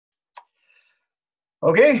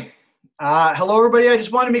Okay, hello everybody. I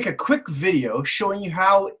just want to make a quick video showing you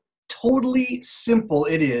how totally simple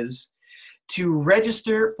it is to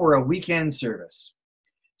register for a weekend service.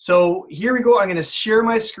 So here we go. I'm going to share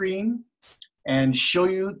my screen and show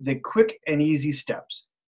you the quick and easy steps.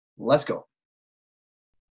 Let's go.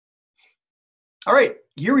 All right,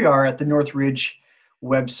 here we are at the Northridge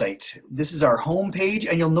website. This is our home page,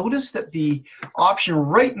 and you'll notice that the option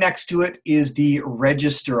right next to it is the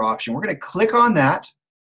register option. We're going to click on that.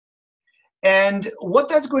 And what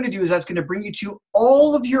that's going to do is that's going to bring you to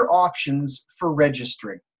all of your options for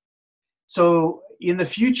registering. So in the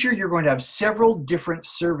future, you're going to have several different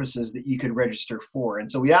services that you could register for. And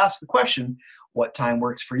so we ask the question, what time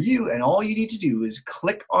works for you? And all you need to do is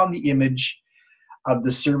click on the image of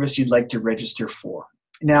the service you'd like to register for.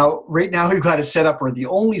 Now, right now we've got it set up where the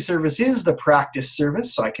only service is the practice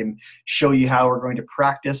service. So I can show you how we're going to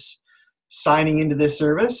practice signing into this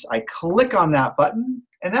service. I click on that button,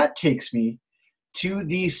 and that takes me to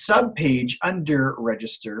the subpage under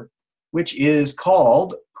register, which is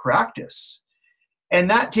called practice. And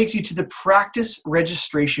that takes you to the practice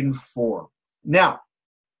registration form. Now,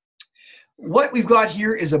 what we've got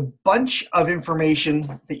here is a bunch of information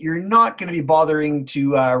that you're not going to be bothering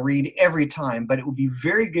to read every time, but it will be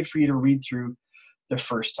very good for you to read through the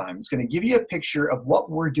first time. It's going to give you a picture of what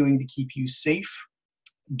we're doing to keep you safe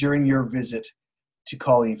during your visit to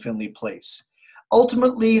Colleen Findlay Place.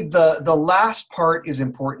 Ultimately, the last part is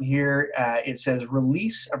important here. It says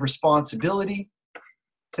release of responsibility.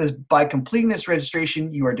 It says by completing this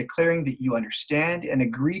registration, you are declaring that you understand and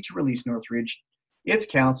agree to release Northridge, its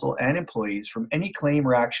council, and employees from any claim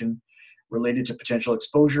or action related to potential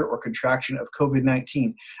exposure or contraction of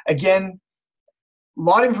COVID-19. Again, a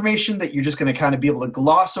lot of information that you're just going to kind of be able to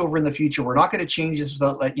gloss over in the future. We're not going to change this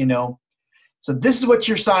without letting you know. So this is what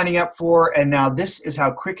you're signing up for, and now this is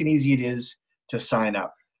how quick and easy it is to sign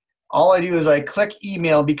up. All I do is I click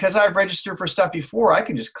email. Because I've registered for stuff before, I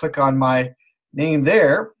can just click on my name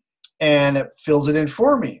there, and it fills it in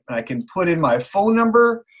for me. And I can put in my phone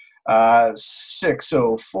number,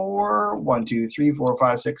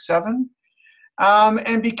 604-123-4567.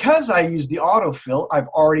 And because I use the autofill, I've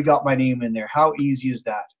already got my name in there. How easy is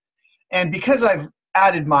that? And because I've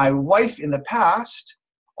added my wife in the past,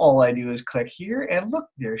 all I do is click here, and look,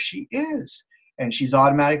 there she is. And she's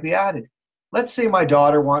automatically added. Let's say my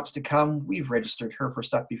daughter wants to come. We've registered her for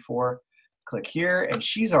stuff before. Click here, and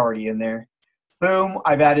she's already in there. Boom,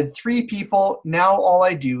 I've added 3 people. Now all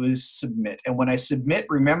I do is submit. And when I submit,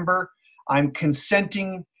 remember, I'm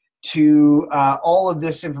consenting to all of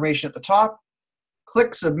this information at the top.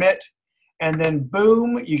 Click submit, and then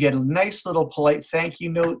boom, you get a nice little polite thank you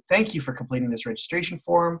note. Thank you for completing this registration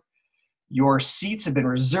form. Your seats have been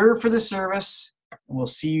reserved for the service, and we'll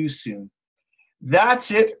see you soon. That's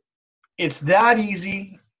it. It's that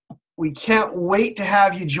easy. We can't wait to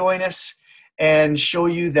have you join us and show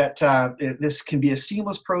you that this can be a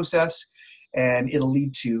seamless process, and it'll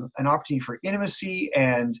lead to an opportunity for intimacy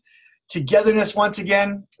and togetherness once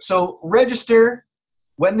again. So register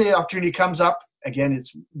when the opportunity comes up. Again,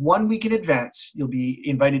 it's 1 week in advance. You'll be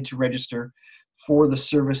invited to register for the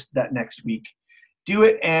service that next week. Do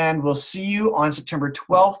it, and we'll see you on September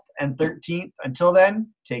 12th and 13th. Until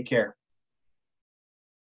then, take care.